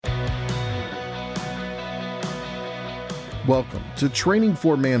Welcome to Training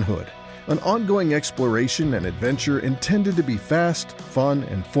for Manhood, an ongoing exploration and adventure intended to be fast, fun,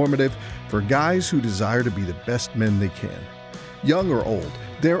 and informative for guys who desire to be the best men they can. Young or old,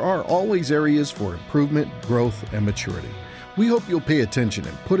 there are always areas for improvement, growth, and maturity. We hope you'll pay attention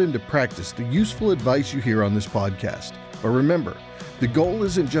and put into practice the useful advice you hear on this podcast. But remember, the goal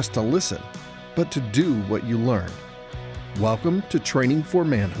isn't just to listen, but to do what you learn. Welcome to Training for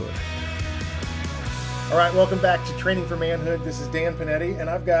Manhood. All right, welcome back to Training for Manhood. This is Dan Panetti, and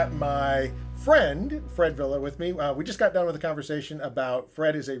I've got my friend, Fred Villa, with me. We just got done with a conversation about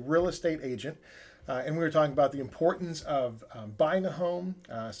Fred is a real estate agent, and we were talking about the importance of buying a home,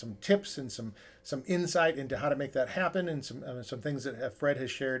 some tips and some insight into how to make that happen, and some things that Fred has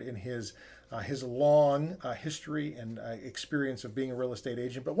shared in his long history and experience of being a real estate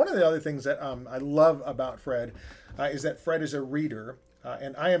agent. But one of the other things that I love about Fred is that Fred is a reader,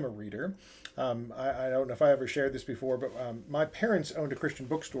 and I am a reader. I don't know if I ever shared this before, but my parents owned a Christian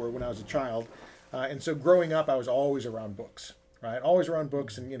bookstore when I was a child. And so growing up, I was always around books, right? Always around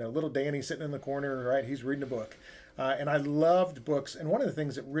books. And, little Danny sitting in the corner, right? He's reading a book. And I loved books. And one of the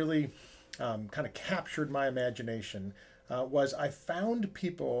things that really kind of captured my imagination was I found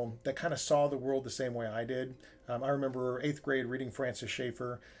people that kind of saw the world the same way I did. I remember 8th grade reading Francis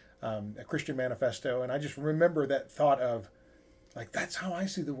Schaeffer, A Christian Manifesto. And I just remember that thought of, like, that's how I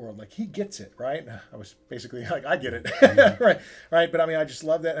see the world. Like, he gets it, right? I was basically like, I get it, right? But I mean, I just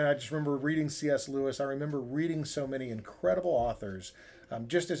love that. And I just remember reading C.S. Lewis. I remember reading so many incredible authors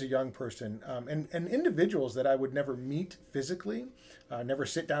just as a young person, and individuals that I would never meet physically, never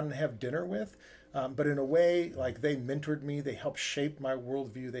sit down and have dinner with. But in a way, like, they mentored me. They helped shape my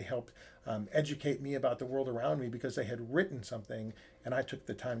worldview. They helped educate me about the world around me because they had written something and I took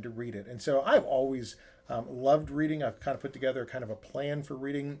the time to read it. And so I've always loved reading. I've kind of put together kind of a plan for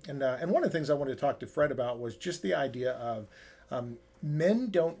reading. And one of the things I wanted to talk to Fred about was just the idea of men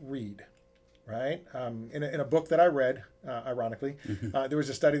don't read, right? In a book that I read, ironically, there was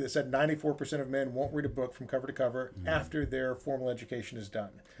a study that said 94% of men won't read a book from cover to cover after their formal education is done.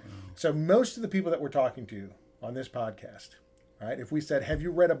 Wow. So most of the people that we're talking to on this podcast, right, if we said, have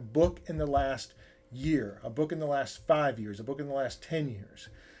you read a book in the last year, a book in the last 5 years, a book in the last 10 years,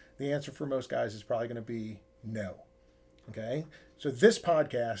 the answer for most guys is probably going to be no. Okay? So this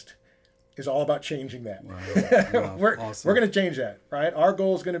podcast is all about changing that. Wow. We're going to change that, right? Our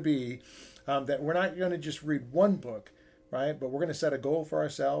goal is going to be that we're not going to just read one book, right? But we're going to set a goal for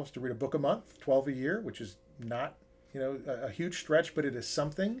ourselves to read a book a month, 12 a year, which is not, a huge stretch, but it is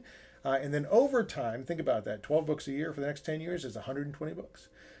something. And then over time, think about that. 12 books a year for the next 10 years is 120 books.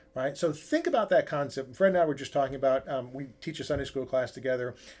 Right, so think about that concept. Fred and I were just talking about, we teach a Sunday school class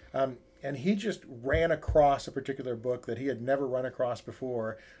together, and he just ran across a particular book that he had never run across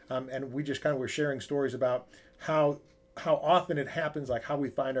before, and we just kind of were sharing stories about how often it happens, like how we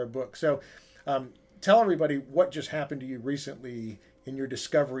find our book. So tell everybody what just happened to you recently in your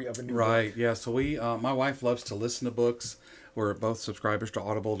discovery of a new book. Right, yeah, so we, my wife loves to listen to books. We're both subscribers to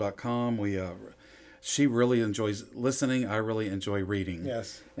audible.com. She really enjoys listening. I really enjoy reading.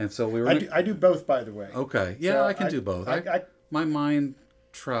 Yes. And so we were... I do both, by the way. Okay. Yeah, so I can do both. My mind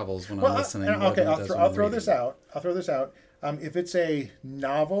travels when I'm listening. Okay, I'll throw this out. If it's a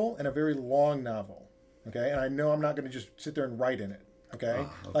novel and a very long novel, okay, and I know I'm not going to just sit there and write in it, okay?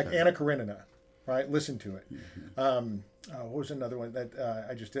 Like Anna Karenina, right? Listen to it. Mm-hmm. What was another one that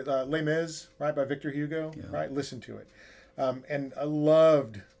I just did? Les Mis, right, by Victor Hugo, right? Listen to it. And I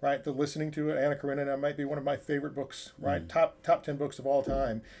loved, right, the listening to it. Anna Karenina might be one of my favorite books, right? Top 10 books of all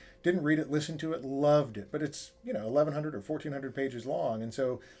time. Didn't read it, listened to it, loved it. But it's, 1,100 or 1,400 pages long. And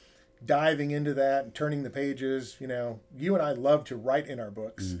so diving into that and turning the pages, you and I love to write in our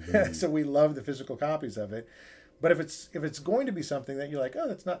books. Mm-hmm. So we love the physical copies of it. But if it's going to be something that you're like, oh,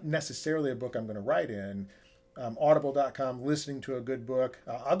 that's not necessarily a book I'm going to write in, audible.com, listening to a good book,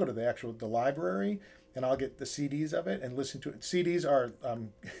 I'll go to the library, and I'll get the CDs of it and listen to it. CDs are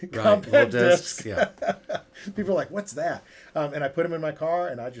compact discs. Yeah. People are like, "What's that?" And I put them in my car,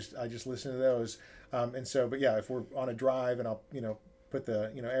 and I just listen to those. And so, but yeah, if we're on a drive, and I'll put the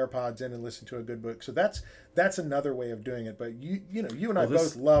AirPods in and listen to a good book. So that's another way of doing it. But you and I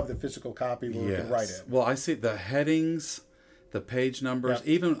both love the physical copy where we can write it. Well, I see the headings, the page numbers. Yep.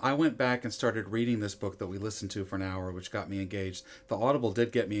 Even I went back and started reading this book that we listened to for an hour, which got me engaged. The Audible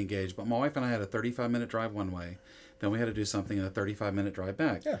did get me engaged, but my wife and I had a 35-minute drive one way. Then we had to do something in a 35-minute drive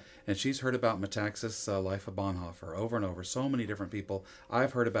back. Yeah. And she's heard about Metaxas' Life of Bonhoeffer over and over. So many different people.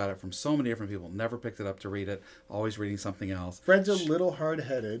 I've heard about it from so many different people. Never picked it up to read it. Always reading something else. Fred's a little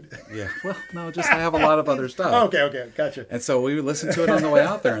hard-headed. Yeah. Well, no, just I have a lot of other stuff. Okay. Gotcha. And so we listened to it on the way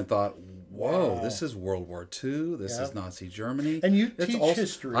out there and thought, whoa, Wow. this is World War II. This Yeah. is Nazi Germany. And you It's teach also-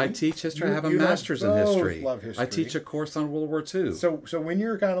 history. I teach history. I have a You and I master's in both history. love history. I teach a course on World War II. So when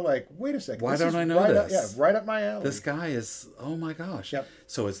you're kind of like, wait a second, Why this don't is I know right up, this? right up my alley. This guy is, oh my gosh. Yep.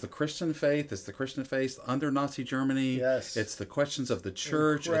 So it's the Christian faith. It's the Christian faith under Nazi Germany. Yes. It's the questions of the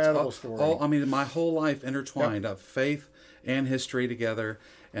church. Incredible it's story. I mean, my whole life intertwined of faith and history together.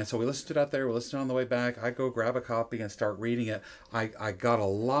 And so we listened to it out there. We listened to it on the way back. I go grab a copy and start reading it. I got a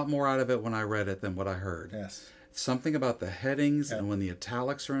lot more out of it when I read it than what I heard. Yes. Something about the headings and when the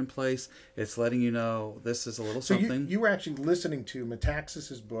italics are in place, it's letting you know this is a little So something. you were actually listening to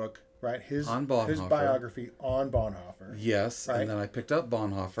Metaxas's book, right? His On Bonhoeffer. his biography on Bonhoeffer. Yes, Right. and then I picked up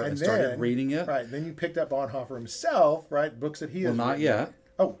Bonhoeffer and then, started reading it. Right. Then you picked up Bonhoeffer himself, right? Books that he has Well, not written. yet.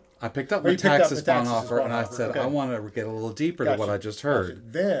 Oh, I picked up Oh, you picked up Metaxas Metaxas' Bonhoeffer, and I Bonhoeffer, said, okay. I want to get a little deeper to what I just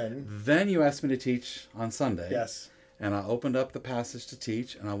heard. Then, Then you asked me to teach on Sunday. yes. And I opened up the passage to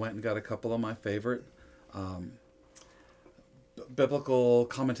teach, and I went and got a couple of my favorite biblical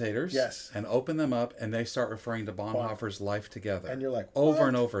commentators. Yes. And opened them up, and they start referring to Bonhoeffer's life together. And you're like, over what?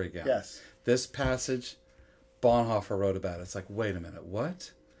 and over again. Yes. This passage, Bonhoeffer wrote about it. It's like, wait a minute,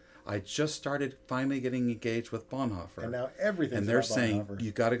 what? I just started finally getting engaged with Bonhoeffer. And now everything's And they're about saying, Bonhoeffer.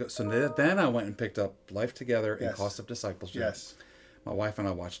 you got to go. So then I went and picked up Life Together and Yes. Cost of Discipleship. Yes. My wife and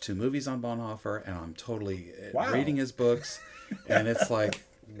I watched 2 movies on Bonhoeffer, and I'm totally Wow. reading his books. And it's like,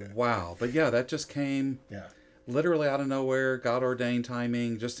 wow. But yeah, that just came Yeah. literally out of nowhere, God ordained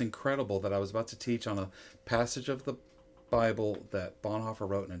timing, just incredible that I was about to teach on a passage of the Bible that Bonhoeffer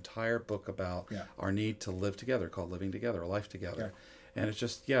wrote an entire book about Yeah. our need to live together, called Living Together, a Life Together. And it's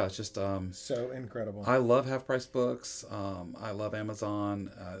just, So incredible. I love Half Price Books. I love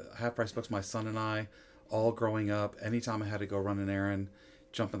Amazon. Half Price Books, my son and I, all growing up, anytime I had to go run an errand,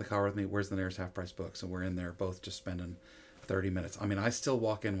 jump in the car with me, where's the nearest Half Price Books? And we're in there both just spending 30 minutes. I mean, I still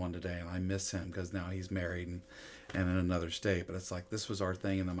walk in one today, and I miss him because now he's married and in another state. But it's like, this was our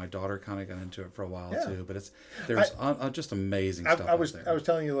thing. And then my daughter kind of got into it for a while Yeah. too. But there's just amazing stuff I was out there.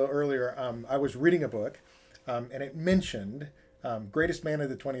 telling you a little earlier. I was reading a book, and it mentioned greatest man of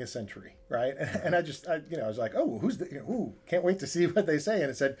the 20th century, right? And I was like, oh, who's the? Can't wait to see what they say. And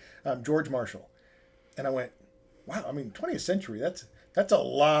it said George Marshall, and I went, wow. I mean, 20th century. That's a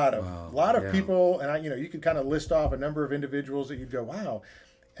lot of yeah. people, and you could kind of list off a number of individuals that you'd go, wow.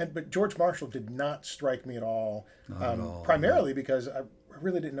 But George Marshall did not strike me at all. Not at all, primarily because I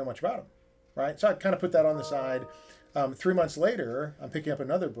really didn't know much about him, right? So I kind of put that on the side. 3 months later, I'm picking up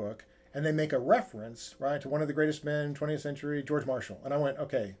another book, and they make a reference, right, to one of the greatest men, 20th century, George Marshall. And I went,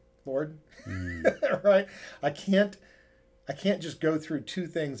 okay, Lord, right? I can't just go through 2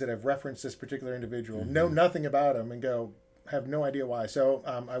 things that have referenced this particular individual, know nothing about him, and go, have no idea why. So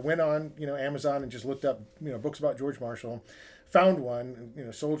I went on, Amazon and just looked up, books about George Marshall, found one,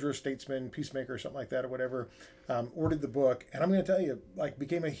 soldier, statesman, peacemaker, something like that, or whatever. Ordered the book, and I'm going to tell you,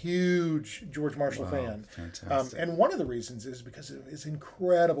 became a huge George Marshall fan. Fantastic. And one of the reasons is because of his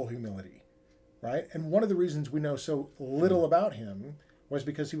incredible humility, right? And one of the reasons we know so little about him was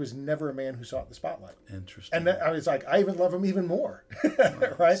because he was never a man who sought the spotlight. Interesting. And I was like, I even love him even more,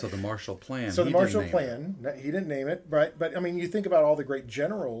 right? So the Marshall Plan. So the he didn't Marshall name it. Plan, he didn't name it, right? But I mean, you think about all the great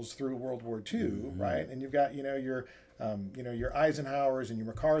generals through World War II, Mm-hmm. right? And you've got, your Eisenhowers and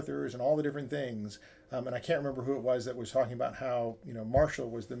your MacArthurs and all the different things. And I can't remember who it was that was talking about how, Marshall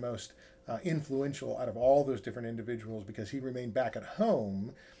was the most influential out of all those different individuals because he remained back at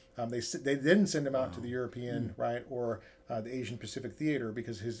home. They didn't send him out to the European, right, or the Asian Pacific theater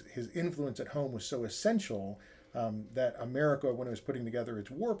because his influence at home was so essential that America, when it was putting together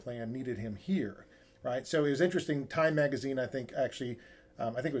its war plan, needed him here, right? So it was interesting. Time magazine, I think, actually,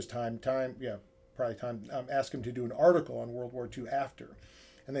 I think it was Time, probably Time, asked him to do an article on World War II after.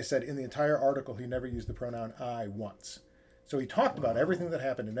 And they said in the entire article, he never used the pronoun I once. So he talked about everything that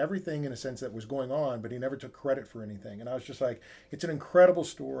happened and everything in a sense that was going on, but he never took credit for anything. And I was just like, it's an incredible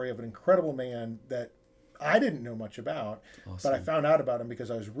story of an incredible man that I didn't know much about, but I found out about him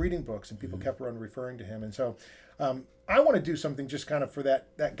because I was reading books and people kept on referring to him. And so I want to do something just kind of for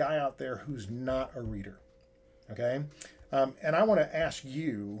that guy out there who's not a reader, okay? And I want to ask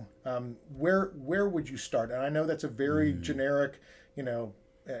you, where would you start? And I know that's a very generic,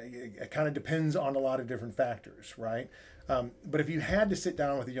 it kind of depends on a lot of different factors, right? But if you had to sit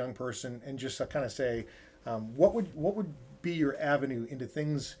down with a young person and just kind of say, what would be your avenue into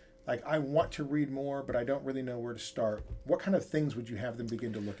things like I want to read more, but I don't really know where to start? What kind of things would you have them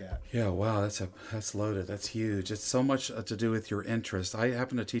begin to look at? Yeah, wow, that's loaded. That's huge. It's so much to do with your interest. I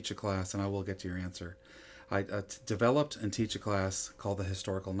happen to teach a class, and I will get to your answer. I developed and teach a class called the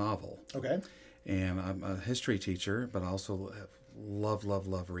historical novel. Okay. And I'm a history teacher, but I also love, love,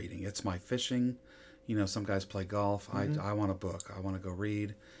 love reading. It's my fishing. Some guys play golf. I want a book. I want to go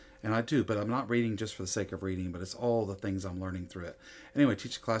read. And I do, but I'm not reading just for the sake of reading, but it's all the things I'm learning through it. Anyway, I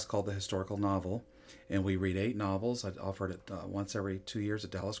teach a class called The Historical Novel, and we read 8 novels. I offered it once every 2 years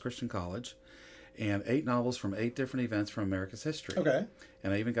at Dallas Christian College, and 8 novels from 8 different events from America's history. Okay.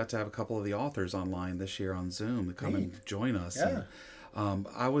 And I even got to have a couple of the authors online this year on Zoom to come and join us. Yeah. And,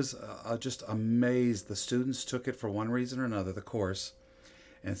 I was just amazed. The students took it for one reason or another, the course,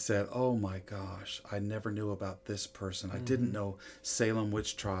 and said, oh my gosh, I never knew about this person. I didn't know Salem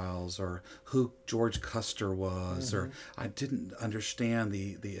witch trials or who George Custer was, or I didn't understand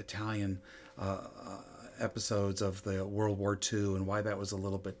the Italian episodes of the World War II and why that was a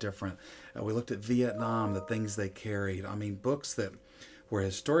little bit different. We looked at Vietnam, the things they carried. I mean, books that were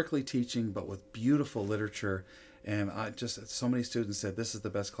historically teaching, but with beautiful literature. And so many students said, this is the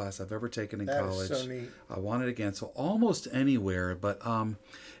best class I've ever taken in college. That is so neat. I want it again. So almost anywhere, but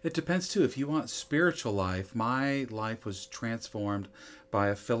it depends too. If you want spiritual life, my life was transformed by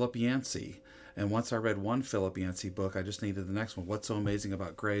a Philip Yancey. And once I read one Philip Yancey book, I just needed the next one. What's So Amazing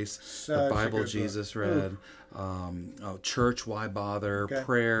About Grace? The Bible Jesus read. Church, Why Bother? Okay.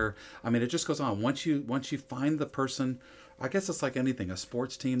 Prayer. I mean, it just goes on. Once you find the person, I guess it's like anything. A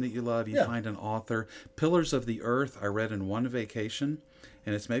sports team that you love, you find an author. Pillars of the Earth, I read in one vacation,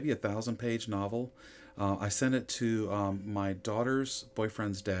 and it's maybe a 1,000-page novel. I sent it to my daughter's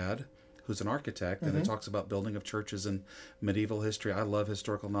boyfriend's dad, who's an architect, and it talks about building of churches in medieval history. I love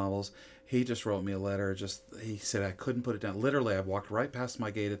historical novels. He just wrote me a letter. He said I couldn't put it down. Literally, I walked right past my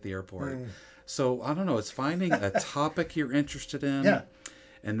gate at the airport. So I don't know. It's finding a topic you're interested in. Yeah.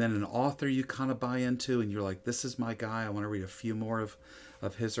 And then an author you kind of buy into, and you're like, this is my guy. I want to read a few more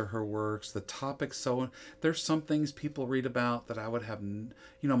of his or her works. The topics, there's some things people read about that I would have,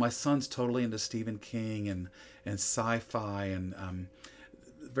 my son's totally into Stephen King and sci-fi and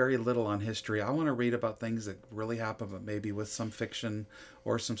very little on history. I want to read about things that really happen, but maybe with some fiction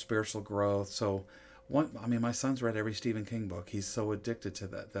or some spiritual growth. So my son's read every Stephen King book. He's so addicted to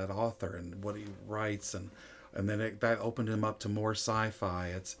that author and what he writes, and then that opened him up to more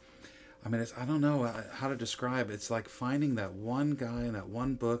sci-fi. I don't know how to describe it. It's like finding that one guy in that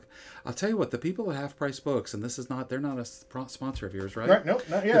one book. I'll tell you what, the people at Half Price Books, and they're not a sponsor of yours, right? Right, nope,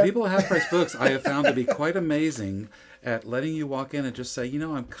 not yet. The people at Half Price Books I have found to be quite amazing at letting you walk in and just say,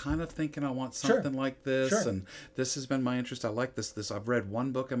 I'm kind of thinking I want something like this, and this has been my interest. I like this. I've read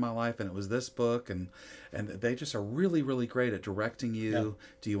one book in my life, and it was this book, and they just are really, really great at directing you. Yeah.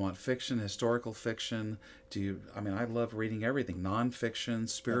 Do you want fiction, historical fiction? I love reading everything, nonfiction,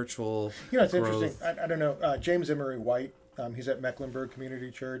 spiritual. It's growth. interesting. I don't know. James Emery White, he's at Mecklenburg Community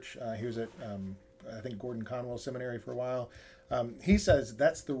Church. He was at, I think, Gordon Conwell Seminary for a while. He says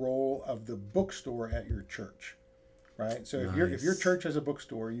that's the role of the bookstore at your church, right? So if your church has a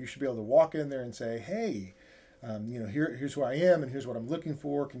bookstore, you should be able to walk in there and say, hey, here's who I am and here's what I'm looking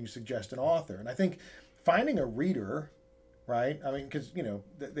for. Can you suggest an author? And I think finding a reader, right? Because,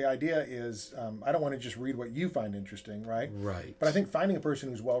 the idea is I don't want to just read what you find interesting, right? Right. But I think finding a person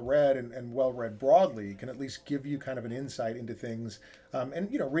who's well-read and well-read broadly can at least give you kind of an insight into things.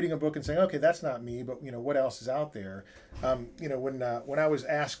 Reading a book and saying, okay, that's not me, but, what else is out there? When I was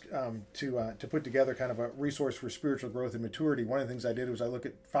asked to put together kind of a resource for spiritual growth and maturity, one of the things I did was I looked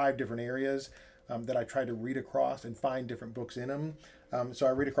at 5 different areas that I tried to read across and find different books in them. So I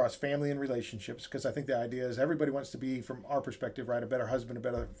read across family and relationships, because I think the idea is everybody wants to be, from our perspective, right, a better husband, a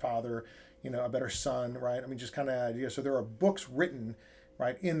better father, a better son, right? Just kind of idea. So there are books written,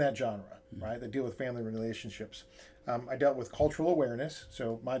 right, in that genre, right, that deal with family relationships. I dealt with cultural awareness.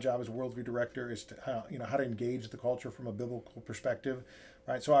 So my job as a worldview director is to, how to engage the culture from a biblical perspective,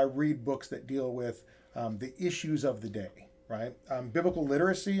 right? So I read books that deal with the issues of the day, right? Biblical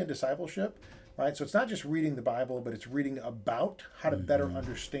literacy and discipleship. Right, so it's not just reading the Bible, but it's reading about how to better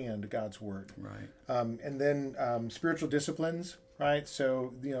understand God's Word. Right. And then spiritual disciplines, right?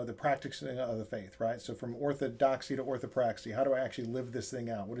 So, the practicing of the faith, right? So from orthodoxy to orthopraxy, how do I actually live this thing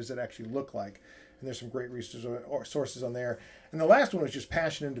out? What does it actually look like? And there's some great sources on there. And the last one was just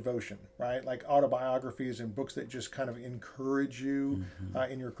passion and devotion, right? Like autobiographies and books that just kind of encourage you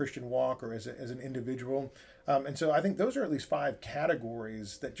in your Christian walk or as an individual. And so I think those are at least 5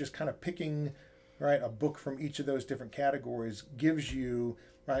 categories that just kind of picking, right, a book from each of those different categories gives you,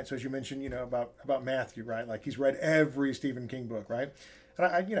 right? So as you mentioned, about Matthew, right? Like he's read every Stephen King book, right? And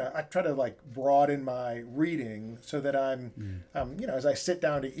I try to like broaden my reading so that I'm, as I sit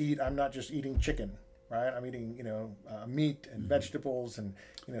down to eat, I'm not just eating chicken, right? I'm eating, meat and vegetables and,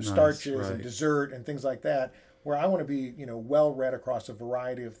 starches and dessert and things like that, where I want to be, well read across a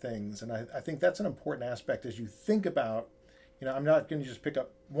variety of things. And I think that's an important aspect as you think about, I'm not going to just pick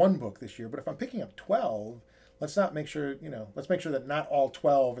up one book this year, but if I'm picking up 12, let's make sure that not all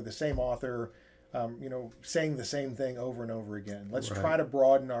 12 are the same author, saying the same thing over and over again. Let's try to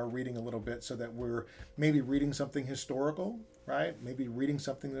broaden our reading a little bit so that we're maybe reading something historical, right? Maybe reading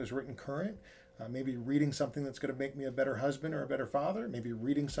something that was written current. Maybe reading something that's going to make me a better husband or a better father. Maybe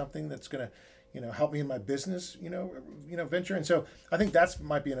reading something that's going to, help me in my business, venture. And so I think that's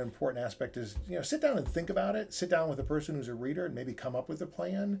might be an important aspect is, sit down and think about it. Sit down with a person who's a reader and maybe come up with a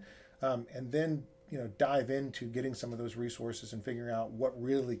plan, and then, dive into getting some of those resources and figuring out what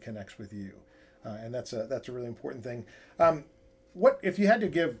really connects with you. And that's a really important thing. What if you had to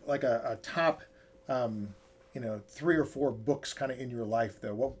give like a top, 3 or 4 books kind of in your life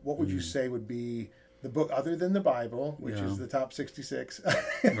though? What would you say would be the book other than the Bible, which is the top 66?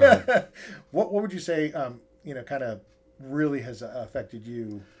 Right. What would you say, kind of really has affected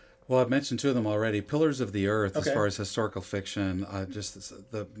you? Well, I've mentioned 2 of them already. Pillars of the Earth, as far as historical fiction,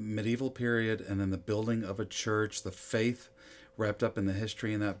 just the medieval period and then the building of a church, the faith wrapped up in the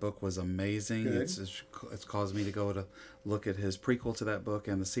history in that book was amazing. It's caused me to go to look at his prequel to that book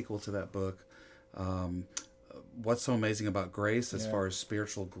and the sequel to that book. What's so amazing about grace as far as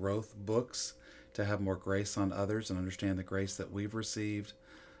spiritual growth books, to have more grace on others and understand the grace that we've received.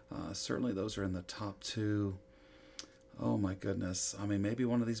 Certainly those are in the top 2. Oh my goodness. I mean, maybe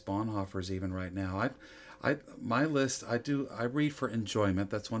one of these Bonhoeffers even right now. My list, I read for enjoyment.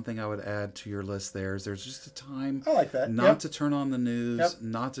 That's one thing I would add to your list there. Is there's just a time I like that. Not to turn on the news,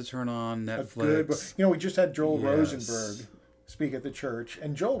 not to turn on Netflix. We just had Joel Rosenberg speak at the church,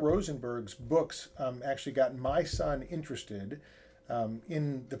 and Joel Rosenberg's books actually got my son interested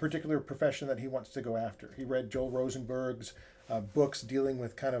in the particular profession that he wants to go after. He read Joel Rosenberg's books dealing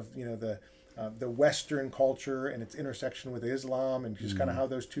with kind of, the Western culture and its intersection with Islam, and just kind of how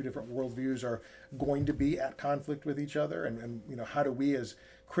those 2 different worldviews are going to be at conflict with each other, and how do we as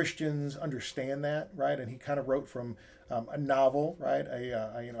Christians understand that, right? And he kind of wrote from a novel, right,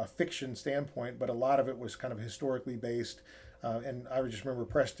 a fiction standpoint, but a lot of it was kind of historically based. And I just remember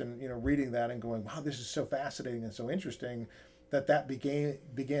Preston, reading that and going, wow, this is so fascinating and so interesting. That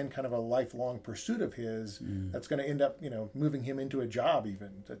began kind of a lifelong pursuit of his that's going to end up, moving him into a job even.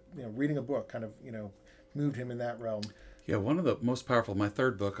 That, reading a book kind of, moved him in that realm. Yeah, one of the most powerful, my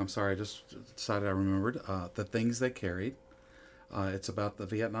 3rd book, I'm sorry, I just decided I remembered, The Things They Carried. It's about the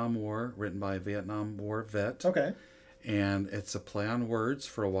Vietnam War, written by a Vietnam War vet. Okay. And it's a play on words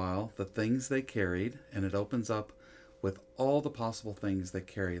for a while, The Things They Carried, and it opens up with all the possible things they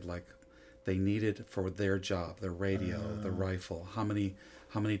carried, like they needed for their job, their radio, the rifle, how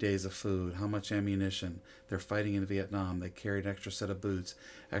many days of food, how much ammunition. They're fighting in Vietnam. They carried an extra set of boots,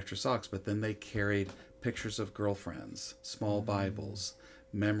 extra socks, but then they carried pictures of girlfriends, small Bibles,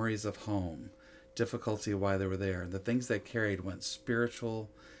 memories of home, difficulty of why they were there. And the things they carried went spiritual,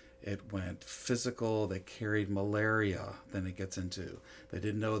 it went physical, they carried malaria, then it gets into. They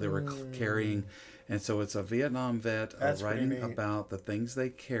didn't know they were carrying. And so it's a Vietnam vet writing about the things they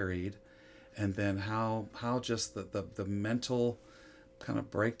carried, and then how just the mental kind of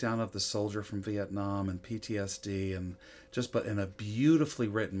breakdown of the soldier from Vietnam and PTSD, and but in a beautifully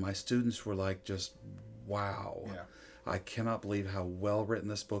written, my students were like, just wow. Yeah. I cannot believe how well written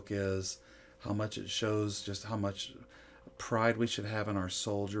this book is, how much it shows just how much pride we should have in our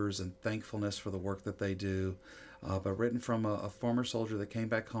soldiers and thankfulness for the work that they do. But written from a former soldier that came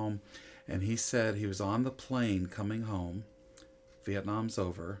back home, and he said he was on the plane coming home, Vietnam's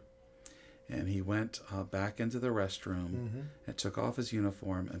over, and he went back into the restroom and took off his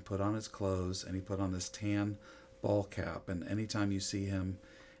uniform and put on his clothes, and he put on this tan ball cap. And anytime you see him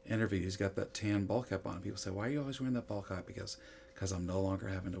interviewed, he's got that tan ball cap on. People say, why are you always wearing that ball cap? Because I'm no longer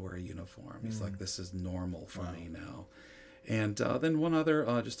having to wear a uniform. He's like, this is normal for me now. And then one other,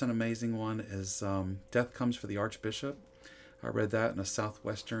 just an amazing one, is Death Comes for the Archbishop. I read that in a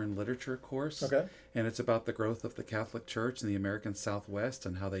Southwestern literature course. Okay. And it's about the growth of the Catholic Church in the American Southwest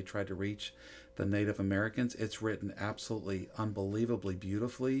and how they tried to reach the Native Americans. It's written absolutely unbelievably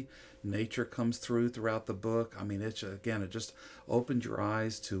beautifully. Nature comes throughout the book. I mean, it just opened your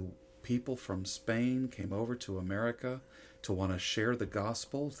eyes to people from Spain came over to America to want to share the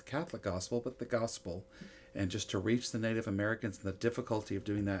gospel, the Catholic gospel, but the gospel, and just to reach the Native Americans and the difficulty of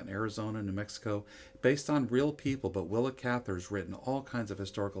doing that in Arizona, New Mexico, based on real people. But Willa Cather's written all kinds of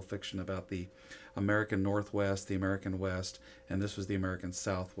historical fiction about the American Northwest, the American West, and this was the American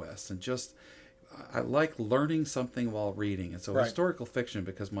Southwest. And just, I like learning something while reading. And so historical fiction,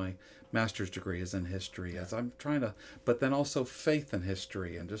 because my master's degree is in history, as I'm trying to, but then also faith in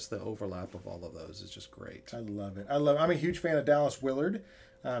history, and just the overlap of all of those is just great. I love it. I'm a huge fan of Dallas Willard.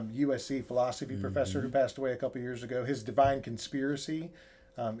 USC philosophy professor who passed away a couple years ago. His Divine Conspiracy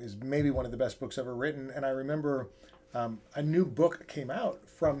is maybe one of the best books ever written. And I remember a new book came out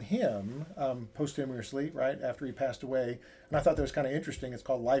from him posthumously, right after he passed away. And I thought that was kind of interesting. It's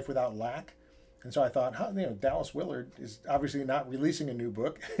called Life Without Lack. And so I thought, Dallas Willard is obviously not releasing a new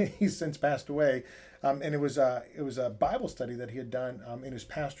book. He's since passed away. And it was a Bible study that he had done in his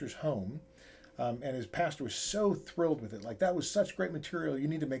pastor's home. And his pastor was so thrilled with it. Like, that was such great material. You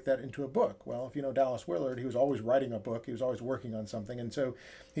need to make that into a book. Well, if you know Dallas Willard, he was always writing a book. He was always working on something. And so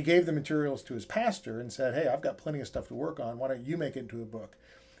he gave the materials to his pastor and said, hey, I've got plenty of stuff to work on. Why don't you make it into a book?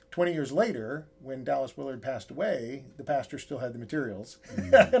 20 years later, when Dallas Willard passed away, the pastor still had the materials.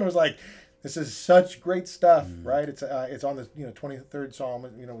 And it was like, this is such great stuff, right? It's on the 23rd Psalm.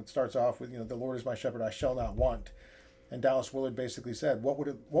 It starts off with the Lord is my shepherd, I shall not want. And Dallas Willard basically said, what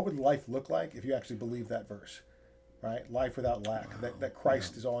would life look like if you actually believed that verse, right? Life without lack, that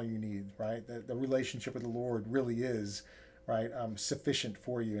Christ is all you need, right? The relationship with the Lord really is, right, sufficient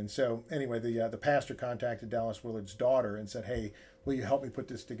for you. And so anyway, the pastor contacted Dallas Willard's daughter and said, hey, will you help me put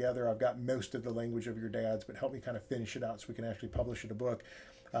this together? I've got most of the language of your dad's, but help me kind of finish it out so we can actually publish it a book.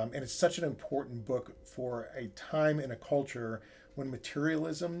 And it's such an important book for a time in a culture when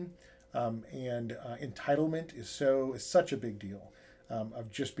materialism and entitlement is such a big deal, of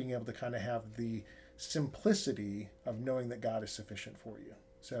just being able to kind of have the simplicity of knowing that God is sufficient for you.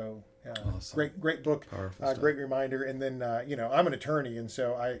 So awesome. Great book, great reminder. And then, I'm an attorney, and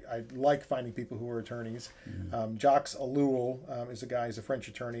so I like finding people who are attorneys. Jacques Ellul is a guy, he's a French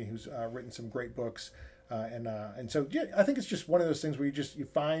attorney who's written some great books. And so I think it's just one of those things where you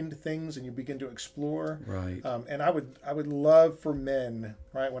find things and you begin to explore. Right. And I would love for men,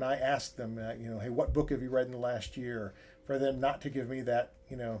 right, when I ask them, hey, what book have you read in the last year, for them not to give me that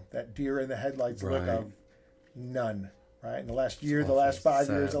deer in the headlights look of none. Right, in the last year, the last 5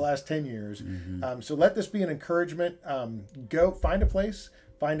 years, the last 10 years. So let this be an encouragement. Go find a place,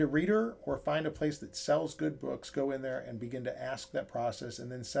 find a reader, or find a place that sells good books. Go in there and begin to ask that process,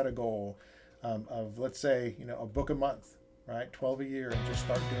 and then set a goal of, let's say, a book a month, right, 12 a year, and just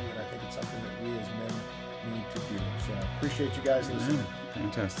start doing it. I think it's something that we as men need to do. So I appreciate you guys listening.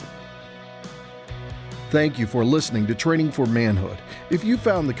 Fantastic. Thank you for listening to Training for Manhood. If you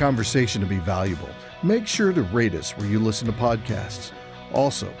found the conversation to be valuable, make sure to rate us where you listen to podcasts.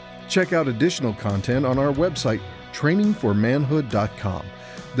 Also, check out additional content on our website, trainingformanhood.com.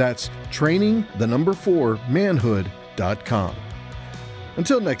 That's training4manhood.com.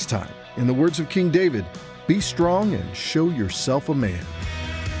 Until next time, in the words of King David, be strong and show yourself a man.